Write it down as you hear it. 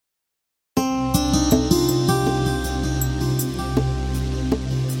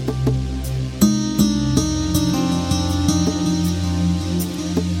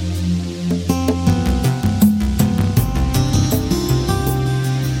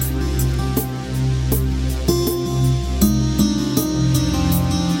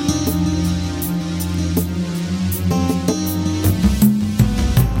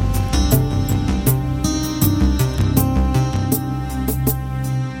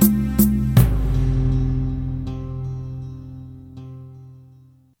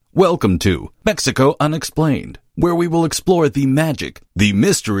Welcome to Mexico Unexplained, where we will explore the magic, the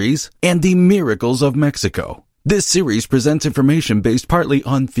mysteries, and the miracles of Mexico. This series presents information based partly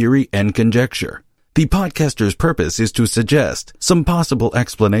on theory and conjecture. The podcaster's purpose is to suggest some possible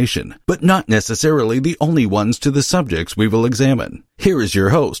explanation, but not necessarily the only ones to the subjects we will examine. Here is your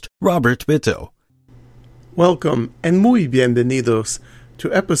host, Robert Bitto. Welcome and muy bienvenidos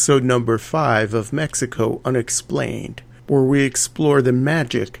to episode number 5 of Mexico Unexplained, where we explore the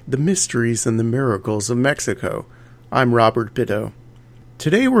magic, the mysteries, and the miracles of Mexico. I'm Robert Bitto.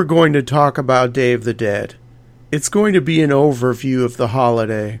 Today we're going to talk about Day of the Dead. It's going to be an overview of the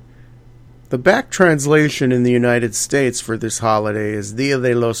holiday. The back translation in the United States for this holiday is Dia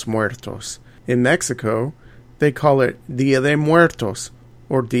de los Muertos. In Mexico, they call it Dia de Muertos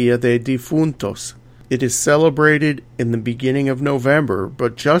or Dia de Difuntos. It is celebrated in the beginning of November,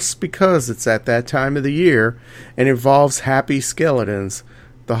 but just because it's at that time of the year and involves happy skeletons,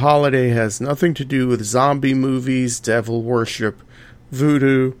 the holiday has nothing to do with zombie movies, devil worship,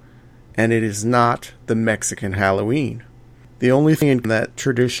 voodoo, and it is not the Mexican Halloween. The only thing that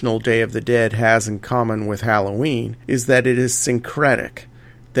traditional Day of the Dead has in common with Halloween is that it is syncretic.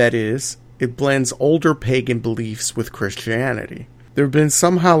 That is, it blends older pagan beliefs with Christianity. There have been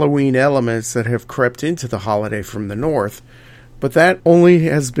some Halloween elements that have crept into the holiday from the north, but that only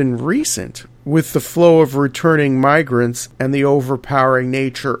has been recent, with the flow of returning migrants and the overpowering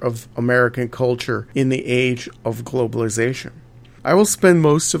nature of American culture in the age of globalization. I will spend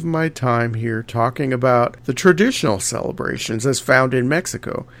most of my time here talking about the traditional celebrations as found in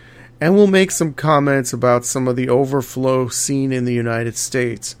Mexico, and will make some comments about some of the overflow seen in the United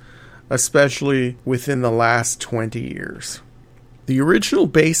States, especially within the last 20 years. The original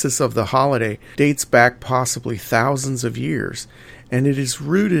basis of the holiday dates back possibly thousands of years, and it is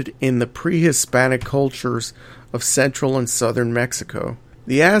rooted in the pre-Hispanic cultures of central and southern Mexico.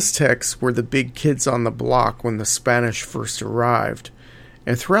 The Aztecs were the big kids on the block when the Spanish first arrived,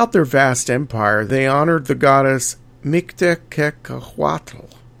 and throughout their vast empire they honored the goddess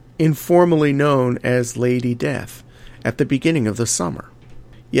Mictequehuatl, informally known as Lady Death, at the beginning of the summer.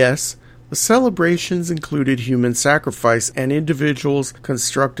 Yes, the celebrations included human sacrifice, and individuals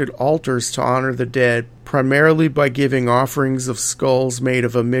constructed altars to honor the dead, primarily by giving offerings of skulls made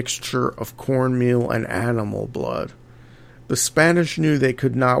of a mixture of cornmeal and animal blood. The Spanish knew they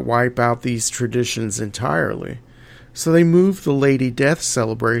could not wipe out these traditions entirely, so they moved the Lady Death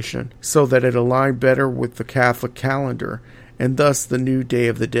celebration so that it aligned better with the Catholic calendar, and thus the new Day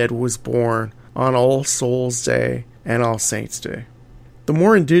of the Dead was born on All Souls' Day and All Saints' Day. The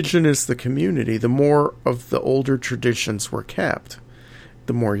more indigenous the community, the more of the older traditions were kept.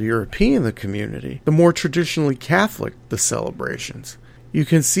 The more European the community, the more traditionally Catholic the celebrations. You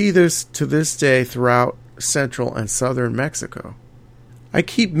can see this to this day throughout central and southern Mexico. I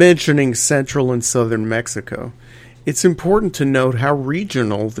keep mentioning central and southern Mexico. It's important to note how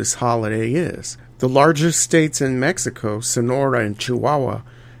regional this holiday is. The largest states in Mexico, Sonora and Chihuahua,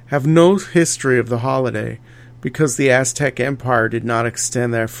 have no history of the holiday, because the Aztec Empire did not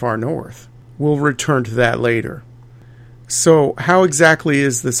extend that far north. We'll return to that later. So, how exactly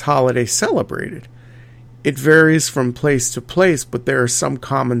is this holiday celebrated? It varies from place to place, but there are some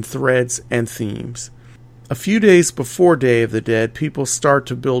common threads and themes. A few days before Day of the Dead, people start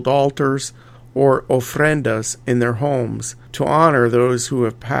to build altars or ofrendas in their homes to honor those who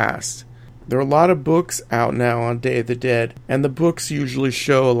have passed. There are a lot of books out now on Day of the Dead, and the books usually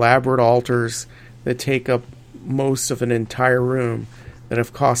show elaborate altars that take up most of an entire room that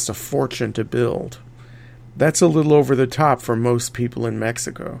have cost a fortune to build. That's a little over the top for most people in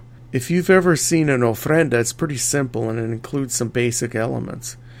Mexico. If you've ever seen an ofrenda, it's pretty simple and it includes some basic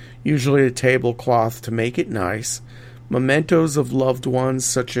elements. Usually a tablecloth to make it nice, mementos of loved ones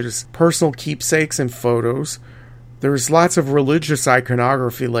such as personal keepsakes and photos. There's lots of religious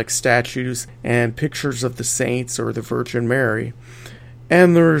iconography like statues and pictures of the saints or the Virgin Mary.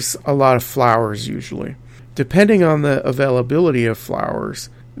 And there's a lot of flowers usually. Depending on the availability of flowers,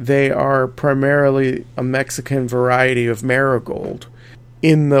 they are primarily a Mexican variety of marigold.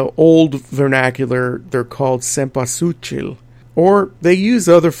 In the old vernacular, they're called cempasúchil, or they use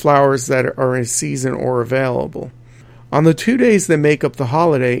other flowers that are in season or available. On the 2 days that make up the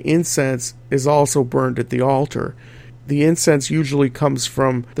holiday, incense is also burned at the altar. The incense usually comes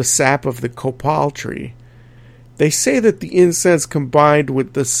from the sap of the copal tree. They say that the incense combined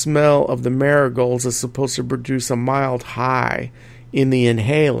with the smell of the marigolds is supposed to produce a mild high in the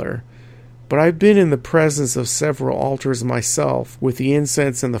inhaler, but I've been in the presence of several altars myself with the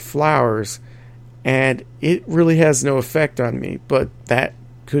incense and the flowers, and it really has no effect on me, but that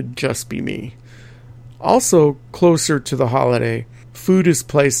could just be me. Also, closer to the holiday, Food is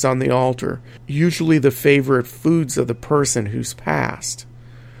placed on the altar, usually the favorite foods of the person who's passed.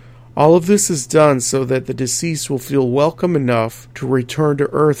 All of this is done so that the deceased will feel welcome enough to return to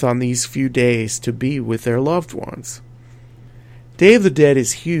earth on these few days to be with their loved ones. Day of the Dead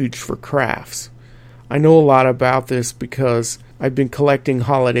is huge for crafts. I know a lot about this because I've been collecting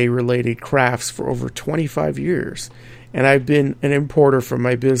holiday-related crafts for over 25 years, and I've been an importer for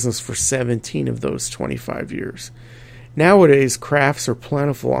my business for 17 of those 25 years. Nowadays, crafts are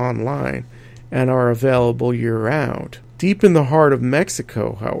plentiful online and are available year-round. Deep in the heart of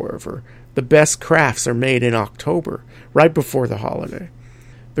Mexico, however, the best crafts are made in October, right before the holiday.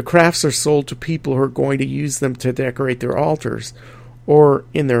 The crafts are sold to people who are going to use them to decorate their altars or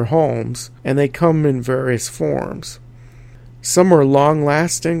in their homes, and they come in various forms. Some are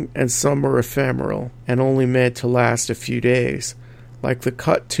long-lasting and some are ephemeral and only meant to last a few days, like the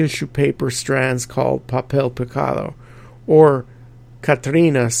cut tissue paper strands called papel picado, or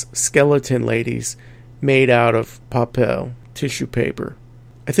Catrina's skeleton ladies made out of papel, tissue paper.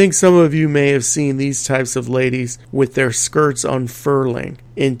 I think some of you may have seen these types of ladies with their skirts unfurling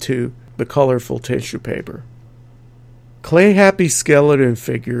into the colorful tissue paper. Clay-happy skeleton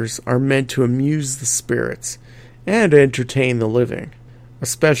figures are meant to amuse the spirits and entertain the living,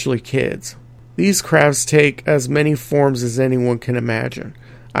 especially kids. These crafts take as many forms as anyone can imagine.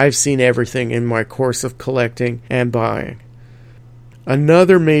 I've seen everything in my course of collecting and buying.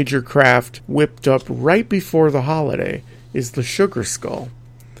 Another major craft whipped up right before the holiday is the sugar skull.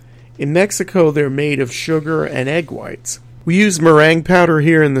 In Mexico, they're made of sugar and egg whites. We use meringue powder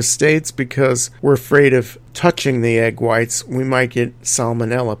here in the States because we're afraid of touching the egg whites. We might get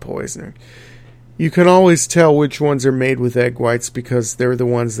salmonella poisoning. You can always tell which ones are made with egg whites because they're the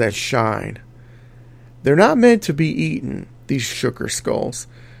ones that shine. They're not meant to be eaten, these sugar skulls.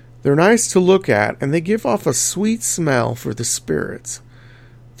 They're nice to look at, and they give off a sweet smell for the spirits.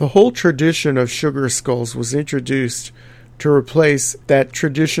 The whole tradition of sugar skulls was introduced to replace that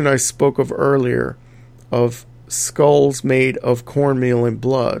tradition I spoke of earlier of skulls made of cornmeal and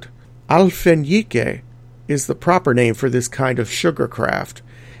blood. Alfeñique is the proper name for this kind of sugar craft,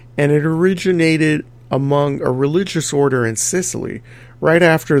 and it originated among a religious order in Sicily right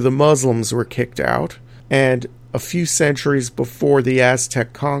after the Muslims were kicked out and a few centuries before the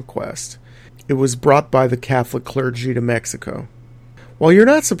Aztec conquest. It was brought by the Catholic clergy to Mexico. While you're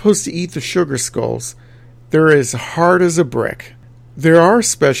not supposed to eat the sugar skulls, they're as hard as a brick. There are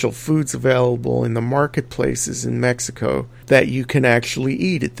special foods available in the marketplaces in Mexico that you can actually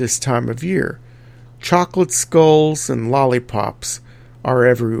eat at this time of year. Chocolate skulls and lollipops are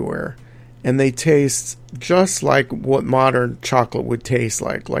everywhere, and they taste just like what modern chocolate would taste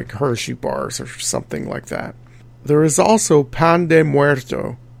like Hershey bars or something like that. There is also pan de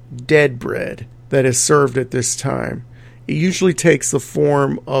muerto, dead bread, that is served at this time. It usually takes the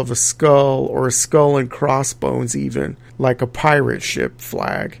form of a skull or a skull and crossbones even, like a pirate ship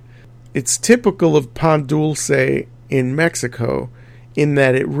flag. It's typical of pan dulce in Mexico in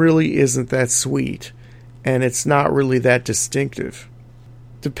that it really isn't that sweet, and it's not really that distinctive.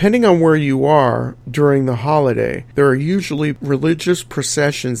 Depending on where you are during the holiday, there are usually religious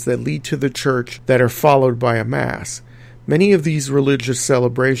processions that lead to the church that are followed by a mass. Many of these religious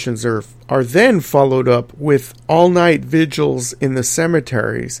celebrations are then followed up with all-night vigils in the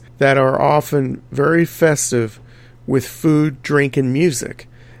cemeteries that are often very festive with food, drink, and music.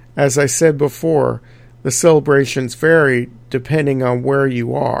 As I said before, the celebrations vary depending on where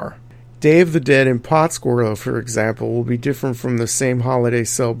you are. Day of the Dead in Pátzcuaro, for example, will be different from the same holiday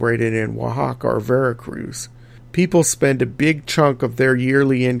celebrated in Oaxaca or Veracruz. People spend a big chunk of their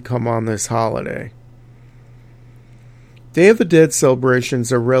yearly income on this holiday. Day of the Dead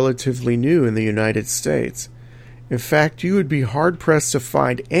celebrations are relatively new in the United States. In fact, you would be hard-pressed to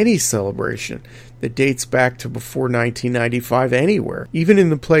find any celebration that dates back to before 1995 anywhere, even in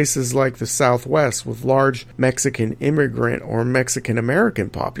the places like the Southwest with large Mexican immigrant or Mexican-American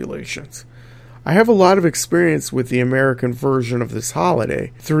populations. I have a lot of experience with the American version of this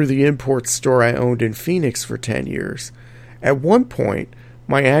holiday through the import store I owned in Phoenix for 10 years. At one point,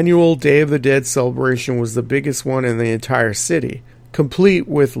 my annual Day of the Dead celebration was the biggest one in the entire city, complete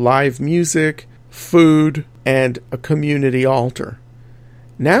with live music, food, and a community altar.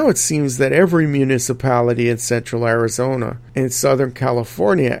 Now it seems that every municipality in central Arizona, in Southern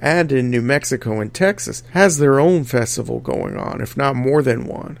California, and in New Mexico and Texas has their own festival going on, if not more than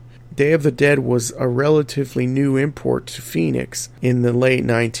one. Day of the Dead was a relatively new import to Phoenix in the late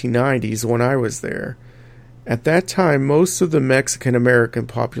 1990s when I was there. At that time, most of the Mexican-American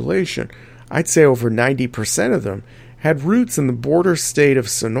population, I'd say over 90% of them, had roots in the border state of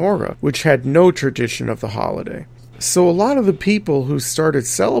Sonora, which had no tradition of the holiday. So a lot of the people who started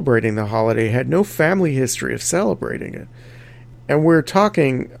celebrating the holiday had no family history of celebrating it. And we're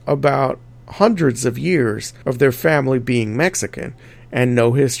talking about hundreds of years of their family being Mexican and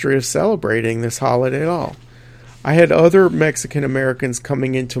no history of celebrating this holiday at all. I had other Mexican Americans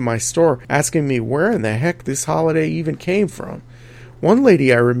coming into my store asking me where in the heck this holiday even came from. One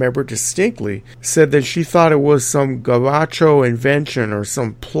lady I remember distinctly said that she thought it was some gabacho invention or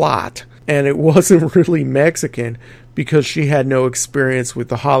some plot, and it wasn't really Mexican because she had no experience with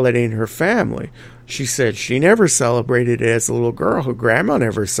the holiday in her family. She said she never celebrated it as a little girl. Her grandma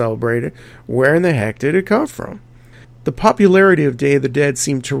never celebrated. Where in the heck did it come from? The popularity of Day of the Dead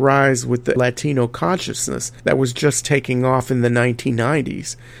seemed to rise with the Latino consciousness that was just taking off in the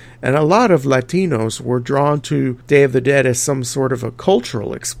 1990s. And a lot of Latinos were drawn to Day of the Dead as some sort of a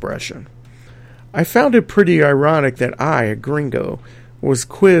cultural expression. I found it pretty ironic that I, a gringo, was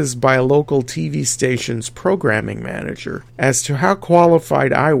quizzed by a local TV station's programming manager as to how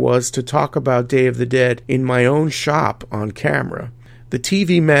qualified I was to talk about Day of the Dead in my own shop on camera. The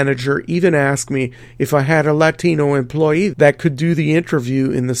TV manager even asked me if I had a Latino employee that could do the interview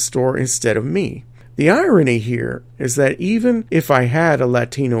in the store instead of me. The irony here is that even if I had a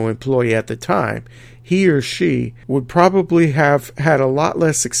Latino employee at the time, he or she would probably have had a lot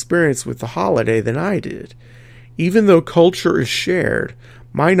less experience with the holiday than I did. Even though culture is shared,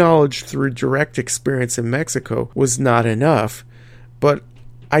 my knowledge through direct experience in Mexico was not enough, but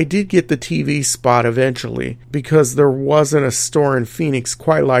I did get the TV spot eventually because there wasn't a store in Phoenix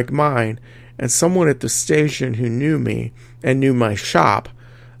quite like mine, and someone at the station who knew me and knew my shop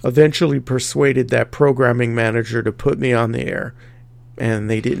eventually persuaded that programming manager to put me on the air, and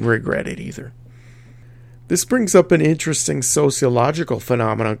they didn't regret it either. This brings up an interesting sociological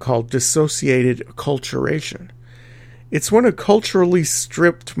phenomenon called dissociated acculturation. It's when a culturally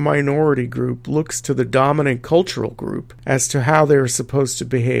stripped minority group looks to the dominant cultural group as to how they are supposed to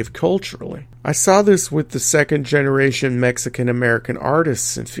behave culturally. I saw this with the second-generation Mexican-American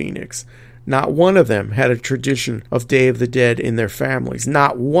artists in Phoenix. Not one of them had a tradition of Day of the Dead in their families.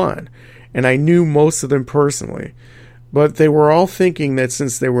 Not one. And I knew most of them personally. But they were all thinking that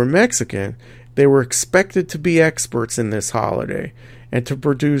since they were Mexican, they were expected to be experts in this holiday and to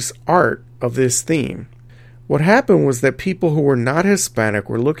produce art of this theme. What happened was that people who were not Hispanic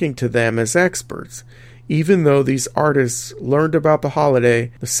were looking to them as experts, even though these artists learned about the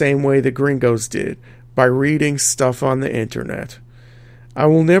holiday the same way the gringos did, by reading stuff on the internet. I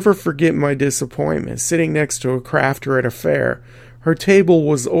will never forget my disappointment sitting next to a crafter at a fair. Her table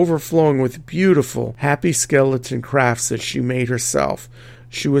was overflowing with beautiful, happy skeleton crafts that she made herself.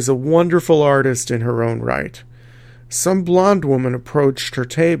 She was a wonderful artist in her own right. Some blonde woman approached her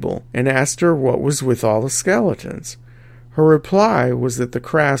table and asked her what was with all the skeletons. Her reply was that the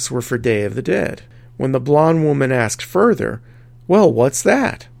crafts were for Day of the Dead. When the blonde woman asked further, "Well, what's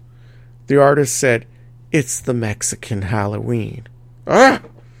that?" the artist said, "It's the Mexican Halloween." Ah!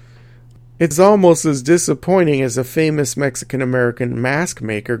 It's almost as disappointing as a famous Mexican-American mask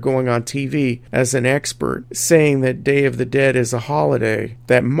maker going on TV as an expert saying that Day of the Dead is a holiday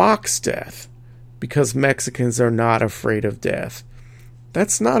that mocks death, because Mexicans are not afraid of death.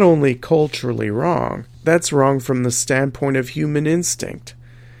 That's not only culturally wrong, that's wrong from the standpoint of human instinct.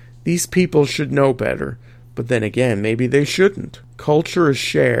 These people should know better, but then again, maybe they shouldn't. Culture is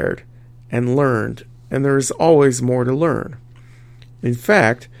shared and learned, and there is always more to learn. In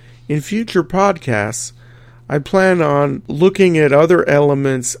fact, in future podcasts, I plan on looking at other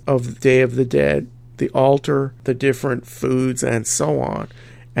elements of Day of the Dead, the altar, the different foods, and so on,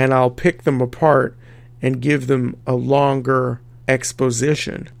 and I'll pick them apart and give them a longer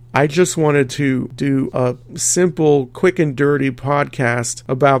exposition. I just wanted to do a simple, quick and dirty podcast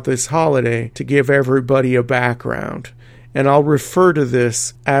about this holiday to give everybody a background, and I'll refer to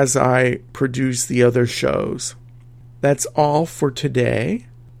this as I produce the other shows. That's all for today.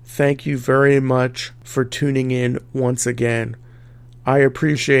 Thank you very much for tuning in once again. I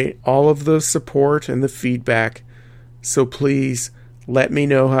appreciate all of the support and the feedback, so please let me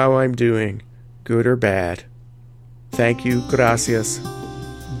know how I'm doing, good or bad. Thank you, gracias,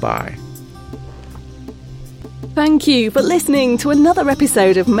 bye. Thank you for listening to another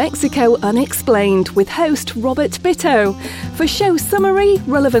episode of Mexico Unexplained with host Robert Bitto. For show summary,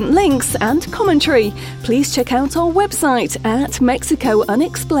 relevant links and commentary, please check out our website at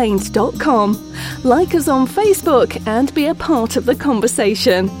mexicounexplained.com. Like us on Facebook and be a part of the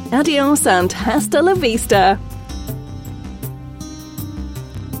conversation. Adios and hasta la vista.